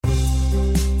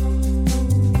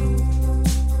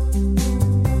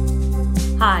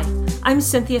I'm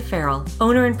Cynthia Farrell,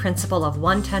 owner and principal of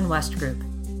 110 West Group.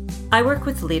 I work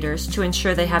with leaders to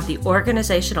ensure they have the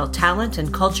organizational talent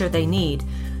and culture they need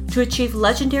to achieve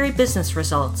legendary business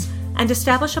results and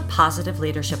establish a positive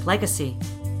leadership legacy.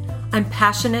 I'm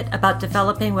passionate about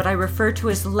developing what I refer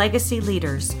to as legacy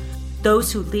leaders,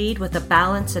 those who lead with a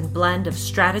balance and blend of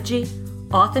strategy,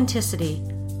 authenticity,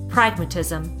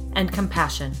 pragmatism, and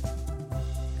compassion.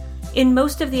 In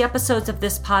most of the episodes of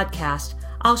this podcast,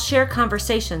 I'll share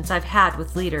conversations I've had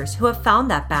with leaders who have found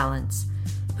that balance,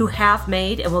 who have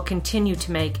made and will continue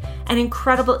to make an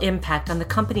incredible impact on the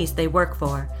companies they work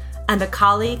for and the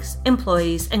colleagues,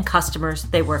 employees, and customers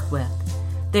they work with.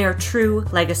 They are true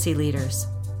legacy leaders.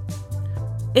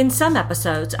 In some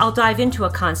episodes, I'll dive into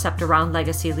a concept around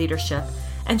legacy leadership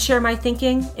and share my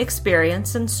thinking,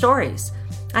 experience, and stories.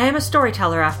 I am a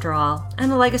storyteller after all,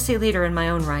 and a legacy leader in my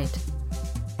own right.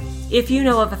 If you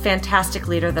know of a fantastic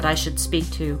leader that I should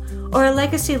speak to, or a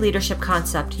legacy leadership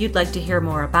concept you'd like to hear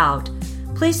more about,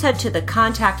 please head to the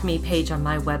Contact Me page on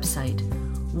my website,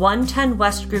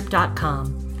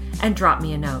 110westgroup.com, and drop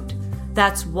me a note.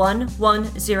 That's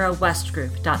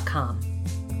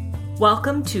 110westgroup.com.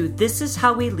 Welcome to This Is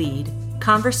How We Lead,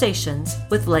 Conversations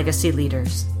with Legacy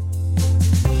Leaders.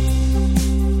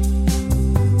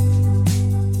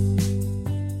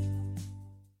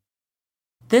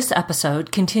 This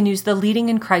episode continues the Leading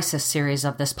in Crisis series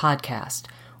of this podcast,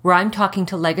 where I'm talking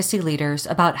to legacy leaders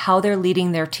about how they're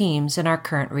leading their teams in our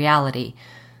current reality.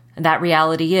 And that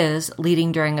reality is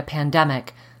leading during a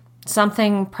pandemic,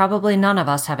 something probably none of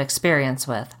us have experience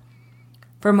with.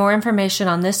 For more information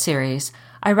on this series,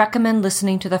 I recommend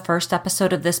listening to the first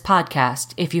episode of this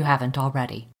podcast if you haven't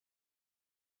already.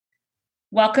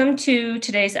 Welcome to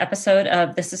today's episode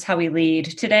of This Is How We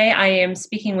Lead. Today I am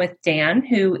speaking with Dan,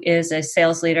 who is a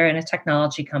sales leader in a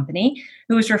technology company,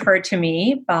 who was referred to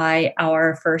me by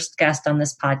our first guest on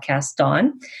this podcast,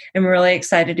 Dawn. I'm really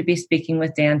excited to be speaking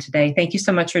with Dan today. Thank you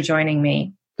so much for joining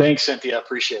me. Thanks, Cynthia.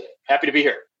 Appreciate it. Happy to be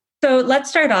here. So let's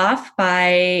start off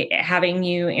by having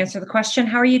you answer the question,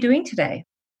 how are you doing today?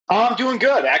 I'm doing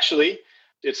good, actually.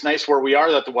 It's nice where we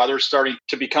are that the weather's starting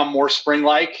to become more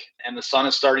spring-like and the sun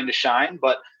is starting to shine.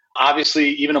 But obviously,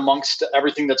 even amongst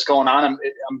everything that's going on,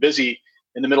 I'm busy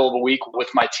in the middle of a week with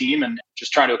my team and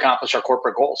just trying to accomplish our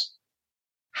corporate goals.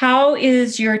 How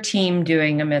is your team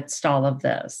doing amidst all of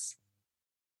this?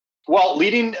 Well,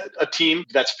 leading a team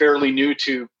that's fairly new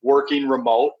to working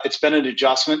remote, it's been an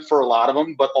adjustment for a lot of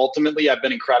them, but ultimately I've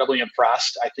been incredibly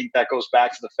impressed. I think that goes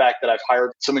back to the fact that I've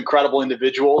hired some incredible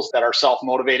individuals that are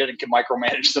self-motivated and can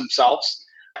micromanage themselves.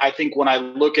 I think when I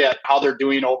look at how they're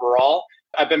doing overall,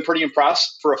 I've been pretty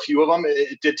impressed for a few of them.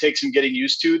 It did take some getting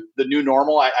used to. The new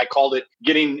normal, I called it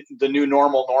getting the new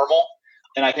normal.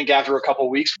 And I think after a couple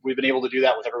of weeks, we've been able to do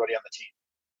that with everybody on the team.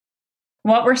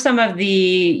 What were some of the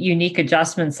unique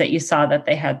adjustments that you saw that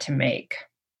they had to make?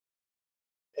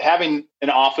 Having an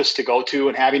office to go to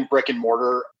and having brick and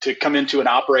mortar to come into and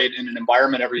operate in an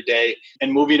environment every day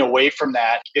and moving away from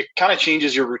that, it kind of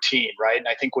changes your routine, right? And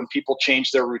I think when people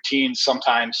change their routines,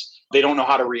 sometimes they don't know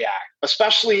how to react.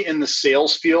 Especially in the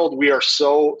sales field, we are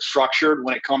so structured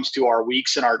when it comes to our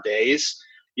weeks and our days.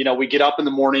 You know, we get up in the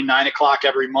morning, 9 o'clock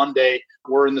every Monday.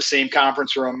 We're in the same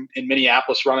conference room in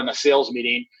Minneapolis running a sales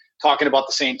meeting, talking about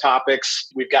the same topics.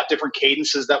 We've got different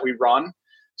cadences that we run.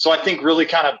 So I think really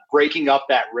kind of breaking up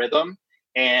that rhythm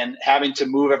and having to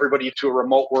move everybody to a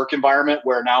remote work environment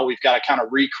where now we've got to kind of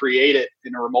recreate it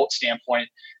in a remote standpoint,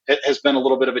 it has been a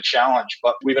little bit of a challenge,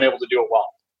 but we've been able to do it well.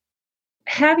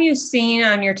 Have you seen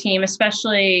on your team,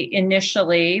 especially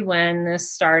initially when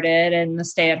this started and the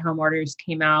stay-at-home orders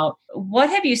came out,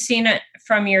 what have you seen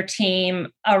from your team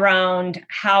around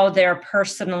how they're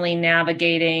personally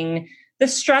navigating the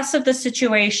stress of the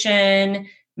situation,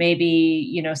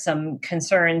 maybe, some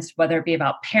concerns, whether it be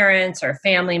about parents or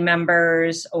family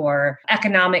members or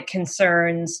economic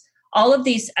concerns, all of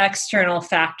these external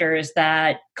factors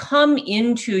that come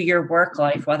into your work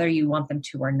life, whether you want them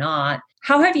to or not.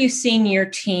 How have you seen your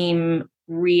team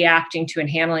reacting to and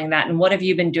handling that? And what have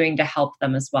you been doing to help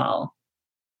them as well?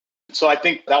 So I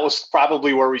think that was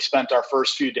probably where we spent our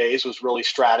first few days, was really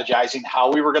strategizing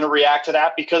how we were going to react to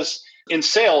that. Because in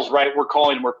sales, right,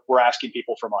 we're asking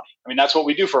people for money. I mean, that's what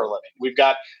we do for a living. We've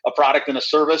got a product and a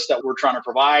service that we're trying to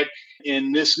provide.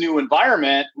 In this new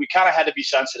environment, we kind of had to be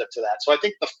sensitive to that. So I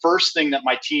think the first thing that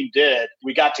my team did,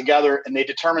 we got together and they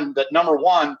determined that, number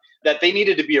one, that they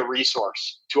needed to be a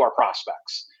resource to our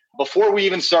prospects. Before we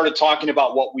even started talking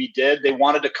about what we did, they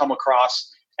wanted to come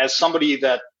across as somebody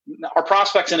that our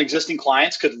prospects and existing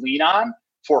clients could lean on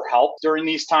for help during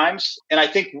these times. And I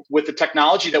think with the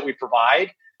technology that we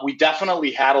provide, we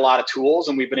definitely had a lot of tools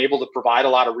and we've been able to provide a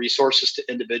lot of resources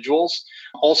to individuals.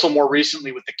 Also, more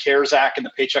recently with the CARES Act and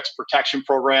the Paycheck Protection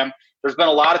Program, there's been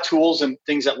a lot of tools and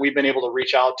things that we've been able to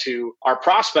reach out to our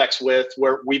prospects with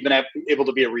where we've been able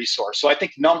to be a resource. So I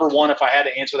think number one, if I had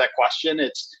to answer that question,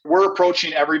 it's we're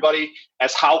approaching everybody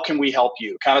as how can we help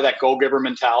you? Kind of that go-giver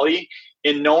mentality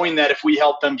in knowing that if we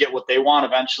help them get what they want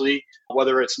eventually,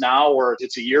 whether it's now or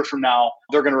it's a year from now,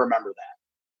 they're going to remember that.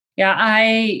 Yeah,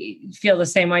 I feel the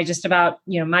same way just about,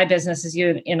 my business as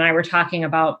you and I were talking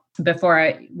about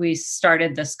before we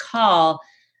started this call.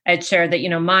 I'd shared that,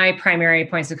 my primary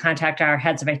points of contact are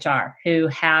heads of HR who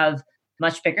have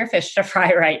much bigger fish to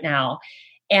fry right now.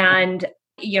 And,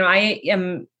 I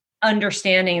am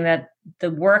understanding that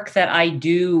the work that I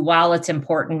do, while it's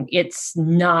important, it's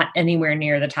not anywhere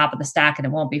near the top of the stack and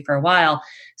it won't be for a while.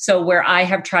 So where I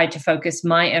have tried to focus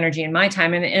my energy and my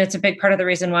time, and it's a big part of the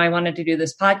reason why I wanted to do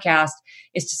this podcast,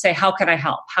 is to say, how can I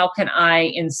help? How can I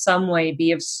in some way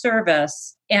be of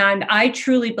service? And I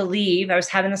truly believe, I was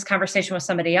having this conversation with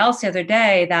somebody else the other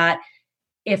day, that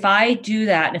if I do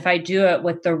that, and if I do it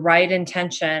with the right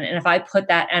intention, and if I put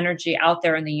that energy out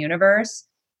there in the universe,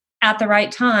 at the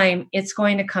right time, it's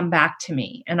going to come back to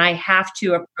me. And I have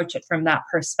to approach it from that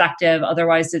perspective.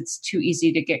 Otherwise, it's too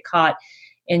easy to get caught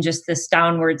in just this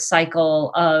downward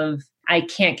cycle of, I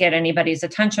can't get anybody's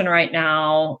attention right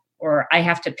now, or I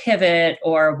have to pivot,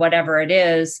 or whatever it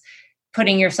is.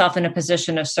 Putting yourself in a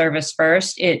position of service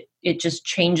first, it just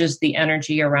changes the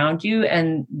energy around you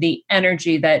and the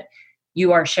energy that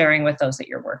you are sharing with those that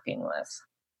you're working with.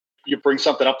 You bring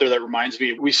something up there that reminds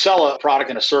me, we sell a product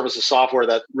and a service of software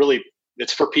that really,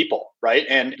 it's for people, right?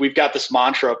 And we've got this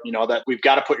mantra, that we've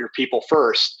got to put your people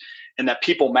first and that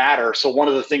people matter. So one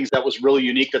of the things that was really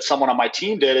unique that someone on my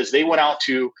team did is they went out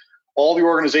to all the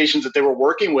organizations that they were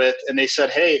working with and they said,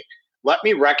 hey, let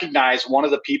me recognize one of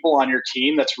the people on your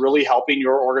team that's really helping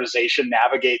your organization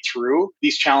navigate through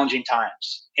these challenging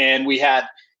times. And we had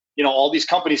all these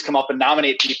companies come up and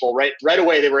nominate people right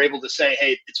away. They were able to say,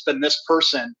 hey, it's been this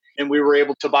person. And we were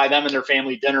able to buy them and their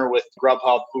family dinner with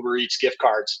Grubhub, Uber Eats gift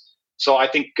cards. So I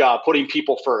think putting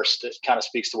people first, it kind of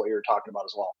speaks to what you were talking about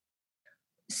as well.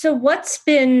 So what's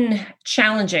been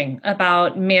challenging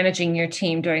about managing your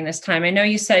team during this time? I know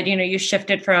you said, you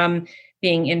shifted from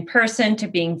being in person to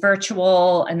being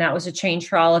virtual, and that was a change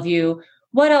for all of you.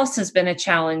 What else has been a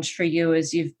challenge for you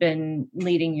as you've been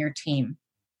leading your team?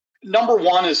 Number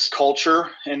one is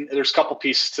culture. And there's a couple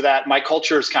pieces to that. My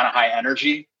culture is kind of high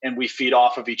energy and we feed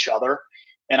off of each other.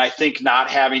 And I think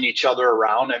not having each other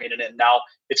around, and now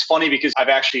it's funny because I've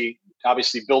actually,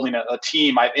 obviously building a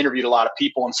team, I've interviewed a lot of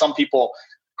people, and some people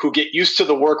who get used to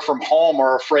the work from home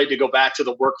are afraid to go back to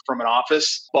the work from an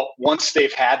office. But once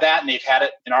they've had that, and they've had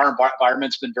it in our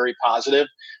environment's been very positive,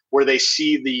 where they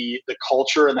see the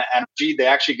culture and the energy, they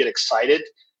actually get excited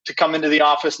to come into the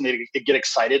office and they get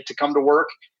excited to come to work.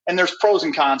 And there's pros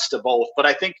and cons to both. But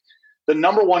I think the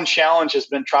number one challenge has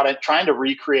been trying to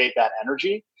recreate that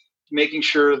energy, making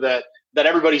sure that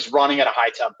everybody's running at a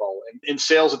high tempo. And in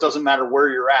sales, it doesn't matter where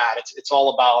you're at. It's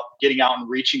all about getting out and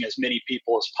reaching as many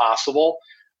people as possible.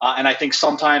 And I think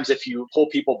sometimes if you pull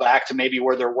people back to maybe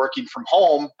where they're working from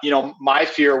home, my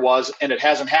fear was, and it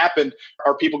hasn't happened,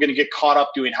 are people going to get caught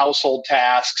up doing household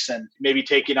tasks and maybe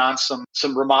taking on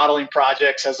some remodeling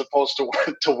projects as opposed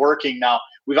to working? Now,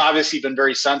 we've obviously been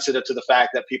very sensitive to the fact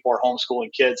that people are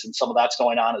homeschooling kids, and some of that's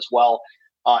going on as well.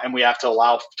 And we have to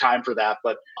allow time for that.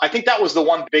 But I think that was the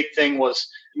one big thing, was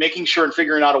making sure and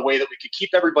figuring out a way that we could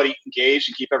keep everybody engaged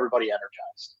and keep everybody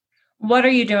energized. What are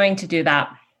you doing to do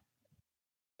that?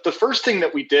 The first thing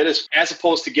that we did is, as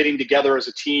opposed to getting together as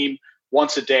a team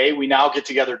once a day, we now get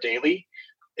together daily.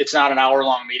 It's not an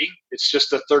hour-long meeting. It's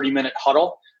just a 30-minute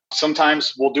huddle.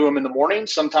 Sometimes we'll do them in the morning.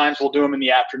 Sometimes we'll do them in the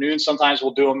afternoon. Sometimes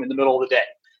we'll do them in the middle of the day.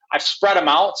 I've spread them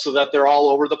out so that they're all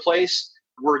over the place.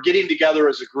 We're getting together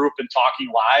as a group and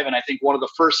talking live. And I think one of the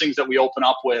first things that we open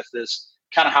up with is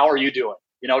kind of, how are you doing?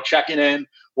 Checking in,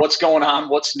 what's going on,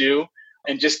 what's new,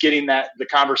 and just getting the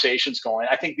conversations going.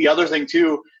 I think the other thing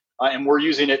too, and we're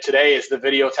using it today, is the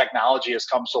video technology has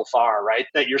come so far, right?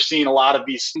 That you're seeing a lot of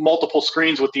these multiple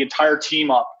screens with the entire team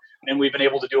up. And we've been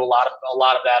able to do a lot of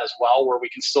that as well, where we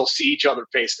can still see each other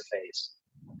face to face.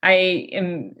 I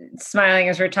am smiling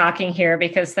as we're talking here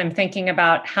because I'm thinking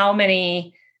about how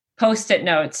many Post-it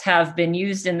notes have been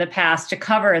used in the past to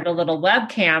cover the little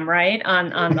webcam, right,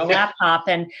 on the laptop.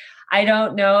 And I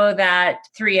don't know that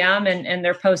 3M and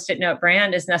their Post-it note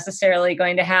brand is necessarily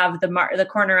going to have the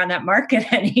corner on that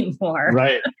market anymore.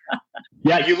 Right.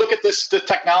 Yeah, you look at the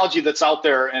technology that's out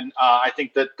there, and I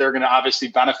think that they're going to obviously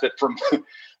benefit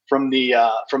from the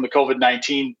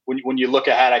COVID-19. When you look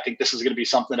ahead, I think this is going to be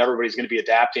something everybody's going to be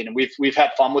adapting, and we've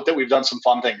had fun with it. We've done some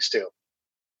fun things too.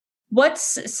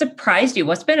 What's surprised you?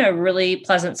 What's been a really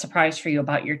pleasant surprise for you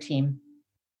about your team?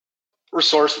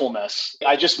 Resourcefulness.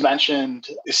 I just mentioned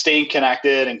staying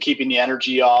connected and keeping the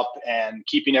energy up and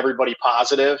keeping everybody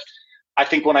positive. I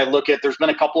think when I look at, there's been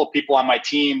a couple of people on my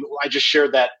team. I just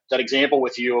shared that example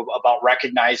with you about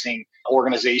recognizing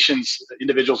organizations,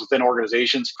 individuals within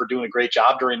organizations for doing a great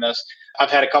job during this. I've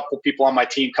had a couple of people on my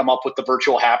team come up with the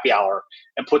virtual happy hour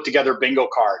and put together bingo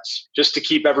cards just to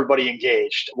keep everybody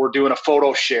engaged. We're doing a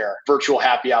photo share virtual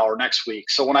happy hour next week.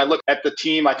 So when I look at the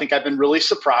team, I think I've been really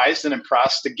surprised and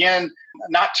impressed. Again,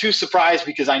 not too surprised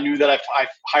because I knew that I've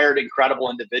hired incredible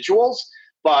individuals,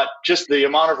 but just the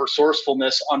amount of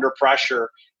resourcefulness under pressure.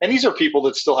 And these are people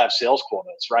that still have sales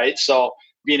quotas, right? So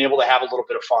being able to have a little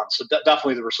bit of fun. So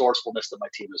definitely the resourcefulness that my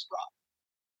team has brought.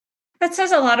 That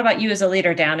says a lot about you as a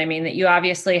leader, Dan. I mean, that you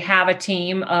obviously have a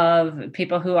team of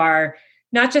people who are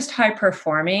not just high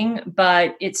performing,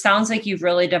 but it sounds like you've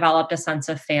really developed a sense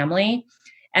of family,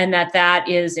 and that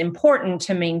is important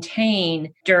to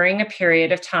maintain during a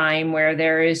period of time where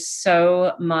there is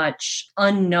so much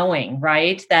unknowing,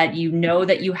 right? That you know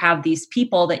that you have these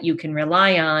people that you can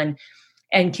rely on,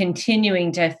 and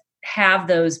continuing to have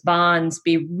those bonds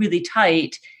be really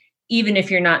tight, even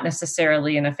if you're not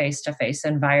necessarily in a face-to-face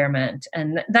environment.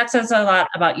 And that says a lot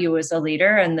about you as a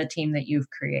leader and the team that you've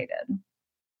created.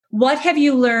 What have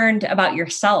you learned about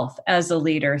yourself as a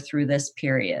leader through this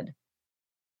period?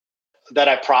 That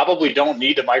I probably don't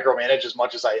need to micromanage as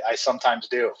much as I sometimes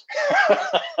do.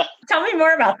 Tell me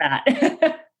more about that.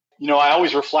 I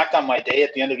always reflect on my day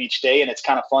at the end of each day. And it's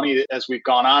kind of funny that as we've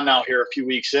gone on now here a few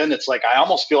weeks in, it's like I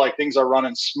almost feel like things are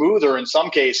running smoother in some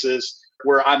cases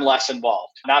where I'm less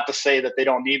involved. Not to say that they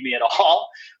don't need me at all,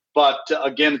 but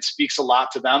again, it speaks a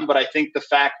lot to them. But I think the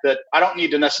fact that I don't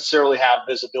need to necessarily have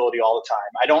visibility all the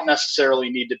time. I don't necessarily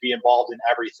need to be involved in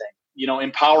everything.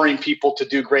 Empowering people to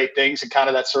do great things and kind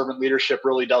of that servant leadership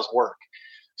really does work.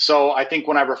 So I think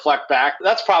when I reflect back,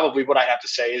 that's probably what I have to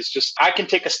say is just I can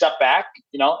take a step back,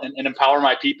 and empower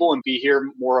my people and be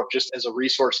here more of just as a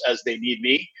resource as they need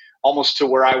me, almost to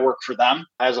where I work for them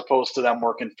as opposed to them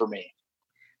working for me.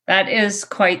 That is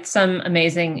quite some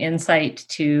amazing insight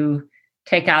to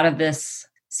take out of this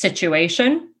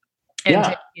situation and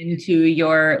take into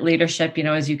your leadership,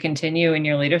 as you continue in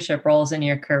your leadership roles in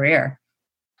your career.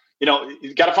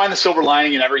 You got to find the silver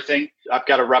lining in everything. I've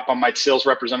got a rep on my sales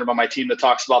representative on my team that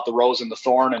talks about the rose and the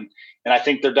thorn. And I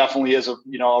think there definitely is a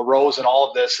rose in all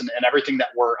of this and everything that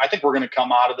I think we're going to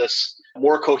come out of this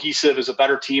more cohesive as a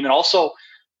better team and also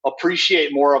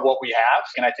appreciate more of what we have.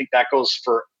 And I think that goes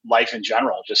for life in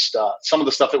general. Just some of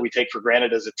the stuff that we take for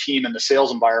granted as a team in the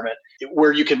sales environment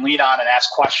where you can lean on and ask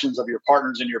questions of your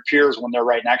partners and your peers when they're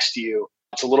right next to you.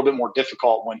 It's a little bit more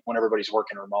difficult when everybody's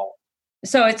working remote.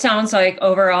 So it sounds like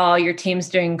overall your team's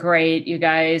doing great. You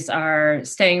guys are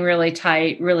staying really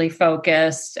tight, really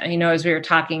focused. As we were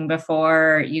talking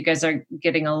before, you guys are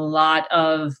getting a lot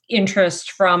of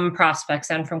interest from prospects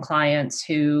and from clients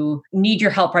who need your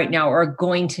help right now or are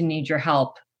going to need your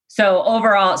help. So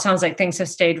overall, it sounds like things have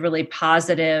stayed really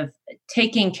positive.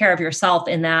 Taking care of yourself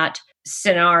in that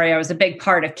scenario is a big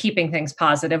part of keeping things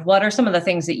positive. What are some of the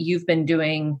things that you've been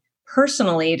doing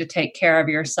personally to take care of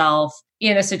yourself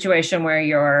in a situation where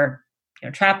you're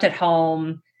trapped at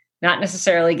home, not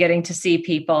necessarily getting to see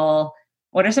people?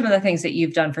 What are some of the things that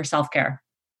you've done for self-care?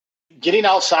 Getting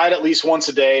outside at least once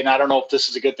a day. And I don't know if this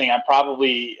is a good thing. I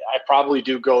probably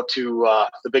do go to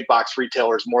the big box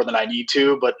retailers more than I need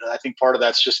to, but I think part of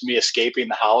that's just me escaping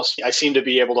the house. I seem to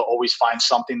be able to always find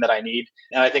something that I need.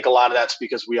 And I think a lot of that's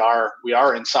because we are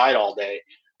inside all day.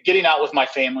 Getting out with my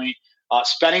family,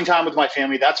 spending time with my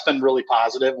family, that's been really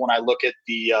positive when I look at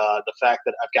the fact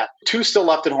that I've got two still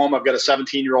left at home. I've got a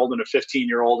 17-year-old and a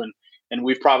 15-year-old, and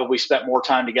we've probably spent more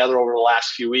time together over the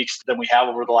last few weeks than we have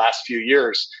over the last few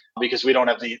years because we don't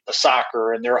have the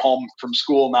soccer and they're home from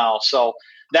school now. So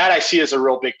that I see as a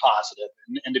real big positive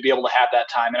and to be able to have that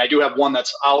time. And I do have one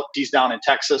that's out. He's down in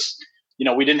Texas.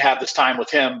 We didn't have this time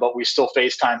with him, but we still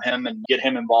FaceTime him and get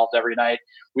him involved every night.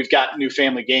 We've got new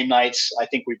family game nights. I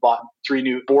think we bought 3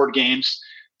 new board games.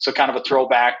 So kind of a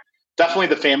throwback, definitely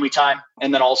the family time.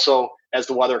 And then also as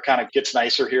the weather kind of gets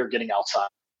nicer here, getting outside.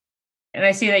 And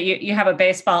I see that you have a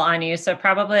baseball on you. So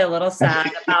probably a little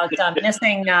sad about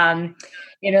missing,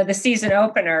 the season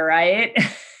opener, right?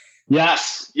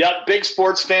 Yes. Yep. Big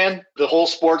sports fan. The whole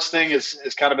sports thing has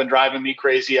kind of been driving me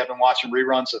crazy. I've been watching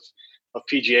reruns of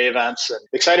PGA events and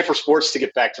excited for sports to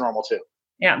get back to normal too.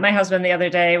 Yeah, my husband the other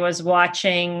day was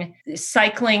watching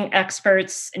cycling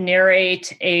experts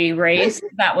narrate a race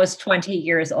that was 20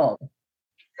 years old.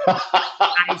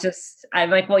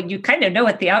 I'm like, well, you kind of know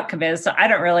what the outcome is, so I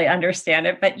don't really understand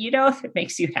it, but if it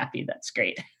makes you happy, that's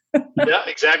great. Yeah,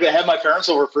 exactly. I had my parents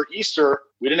over for Easter.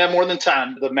 We didn't have more than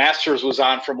 10. The Masters was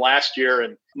on from last year,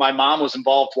 and my mom was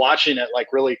involved watching it,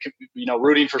 like really,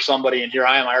 rooting for somebody. And here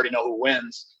I am. I already know who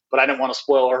wins, but I didn't want to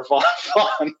spoil her fun.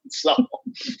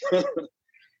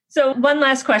 So one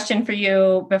last question for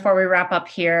you before we wrap up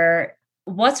here.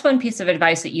 What's one piece of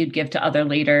advice that you'd give to other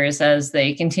leaders as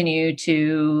they continue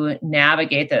to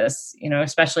navigate this,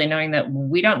 especially knowing that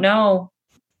we don't know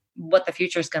what the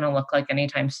future is going to look like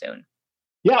anytime soon?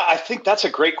 Yeah, I think that's a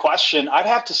great question. I'd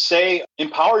have to say,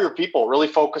 empower your people, really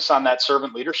focus on that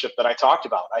servant leadership that I talked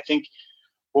about. I think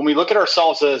when we look at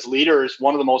ourselves as leaders,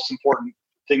 one of the most important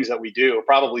things that we do,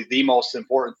 probably the most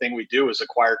important thing we do, is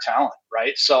acquire talent,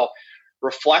 right? So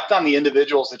reflect on the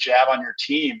individuals that you have on your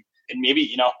team. And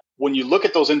maybe, when you look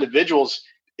at those individuals,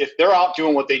 if they're out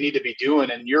doing what they need to be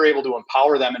doing and you're able to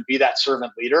empower them and be that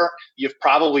servant leader, you've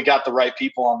probably got the right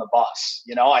people on the bus.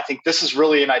 I think this is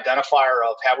really an identifier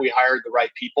of, have we hired the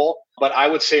right people? But I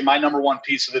would say my number one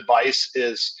piece of advice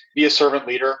is be a servant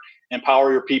leader,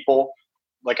 empower your people.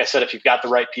 Like I said, if you've got the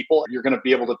right people, you're going to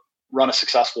be able to run a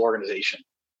successful organization.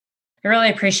 I really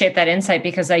appreciate that insight,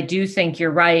 because I do think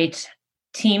you're right.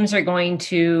 Teams are going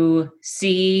to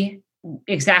see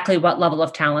exactly what level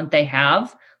of talent they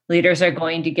have. Leaders are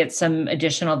going to get some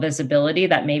additional visibility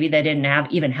that maybe they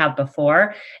didn't even have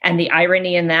before. And the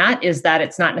irony in that is that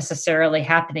it's not necessarily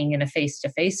happening in a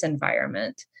face-to-face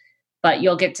environment, but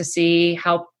you'll get to see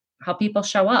how people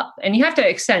show up. And you have to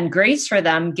extend grace for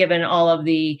them, given all of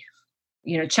the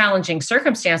challenging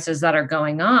circumstances that are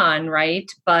going on,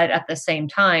 right? But at the same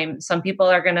time, some people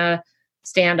are going to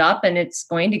stand up, and it's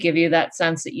going to give you that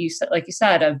sense that like you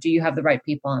said, of, do you have the right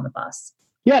people on the bus?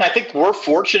 Yeah, and I think we're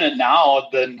fortunate now,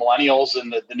 the millennials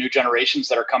and the new generations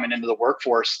that are coming into the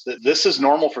workforce, that this is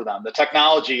normal for them. The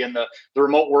technology and the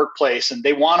remote workplace, and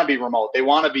they want to be remote. They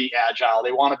want to be agile.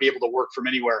 They want to be able to work from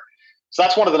anywhere. So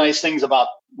that's one of the nice things about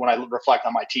when I reflect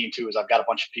on my team too, is I've got a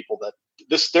bunch of people that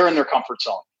they're in their comfort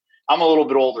zone. I'm a little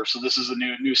bit older, so this is a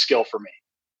new skill for me.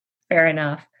 Fair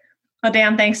enough. Well,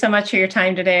 Dan, thanks so much for your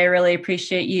time today. I really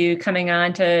appreciate you coming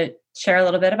on to share a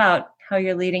little bit about how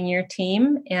you're leading your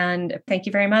team. And thank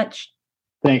you very much.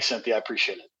 Thanks, Cynthia. I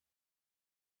appreciate it.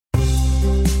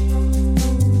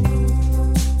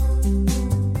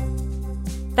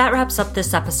 That wraps up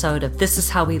this episode of This Is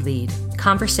How We Lead,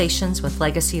 Conversations with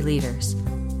Legacy Leaders.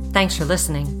 Thanks for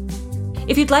listening.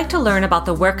 If you'd like to learn about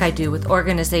the work I do with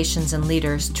organizations and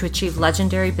leaders to achieve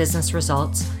legendary business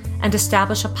results and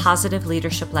establish a positive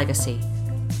leadership legacy,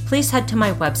 please head to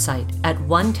my website at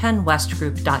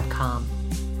 110westgroup.com.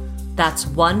 That's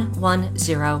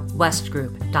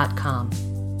 110westgroup.com.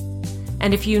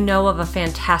 And if you know of a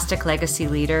fantastic legacy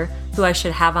leader who I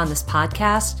should have on this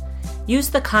podcast, use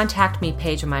the Contact Me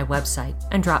page on my website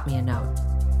and drop me a note.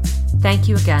 Thank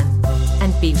you again,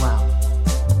 and be well.